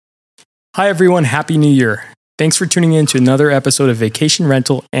Hi everyone, Happy New Year. Thanks for tuning in to another episode of Vacation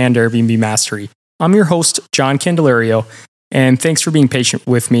Rental and Airbnb Mastery. I'm your host, John Candelario, and thanks for being patient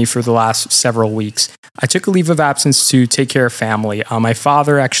with me for the last several weeks. I took a leave of absence to take care of family. My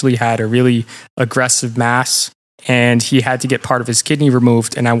father actually had a really aggressive mass, and he had to get part of his kidney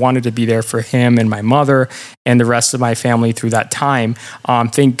removed, and I wanted to be there for him and my mother and the rest of my family through that time.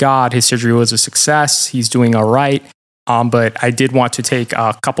 Thank God his surgery was a success. He's doing all right. But I did want to take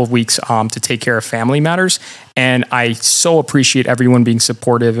a couple of weeks to take care of family matters. And I so appreciate everyone being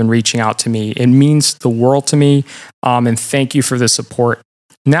supportive and reaching out to me. It means the world to me. And thank you for the support.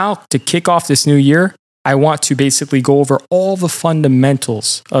 Now, to kick off this new year, I want to basically go over all the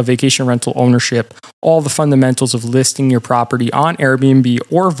fundamentals of vacation rental ownership, all the fundamentals of listing your property on Airbnb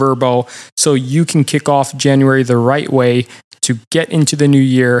or Vrbo, so you can kick off January the right way to get into the new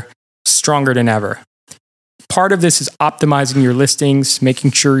year stronger than ever. Part of this is optimizing your listings,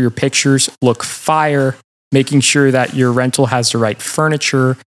 making sure your pictures look fire, making sure that your rental has the right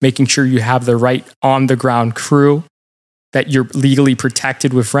furniture, making sure you have the right on-the-ground crew, that you're legally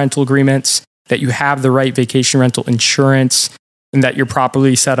protected with rental agreements, that you have the right vacation rental insurance, and that you're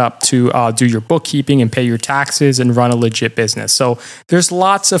properly set up to do your bookkeeping and pay your taxes and run a legit business. So there's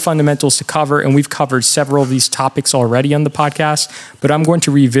lots of fundamentals to cover, and we've covered several of these topics already on the podcast, but I'm going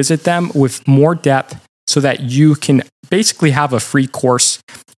to revisit them with more depth so that you can basically have a free course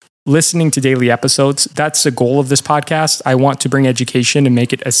listening to daily episodes. That's the goal of this podcast. I want to bring education and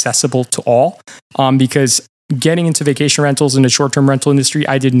make it accessible to all because getting into vacation rentals in the short-term rental industry,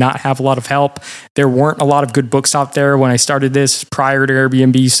 I did not have a lot of help. There weren't a lot of good books out there when I started this prior to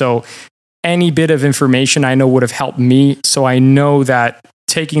Airbnb. So any bit of information I know would have helped me. So I know that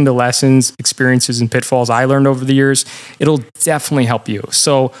taking the lessons, experiences, and pitfalls I learned over the years, it'll definitely help you.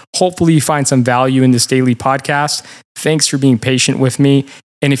 So hopefully you find some value in this daily podcast. Thanks for being patient with me.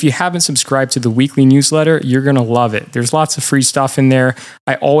 And if you haven't subscribed to the weekly newsletter, you're going to love it. There's lots of free stuff in there.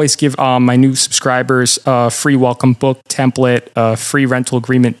 I always give my new subscribers a free welcome book template, a free rental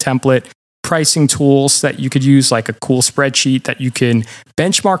agreement template, pricing tools that you could use, like a cool spreadsheet that you can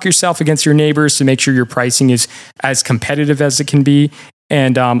benchmark yourself against your neighbors to make sure your pricing is as competitive as it can be.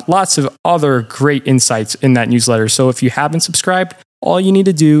 And lots of other great insights in that newsletter. So if you haven't subscribed, all you need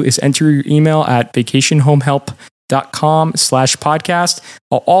to do is enter your email at vacationhomehelp.com/podcast.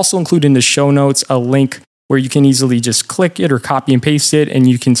 I'll also include in the show notes a link where you can easily just click it or copy and paste it, and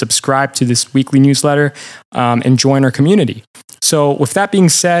you can subscribe to this weekly newsletter and join our community. So with that being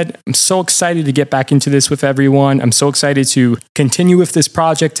said, I'm so excited to get back into this with everyone. I'm so excited to continue with this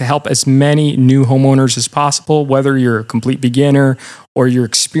project to help as many new homeowners as possible, whether you're a complete beginner or you're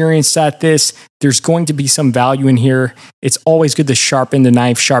experienced at this. There's going to be some value in here. It's always good to sharpen the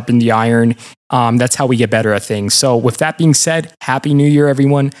knife, sharpen the iron. That's how we get better at things. So with that being said, Happy New Year,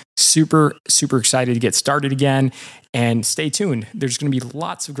 everyone. Super, super excited to get started again. And stay tuned. There's going to be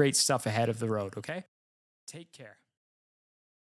lots of great stuff ahead of the road, okay? Take care.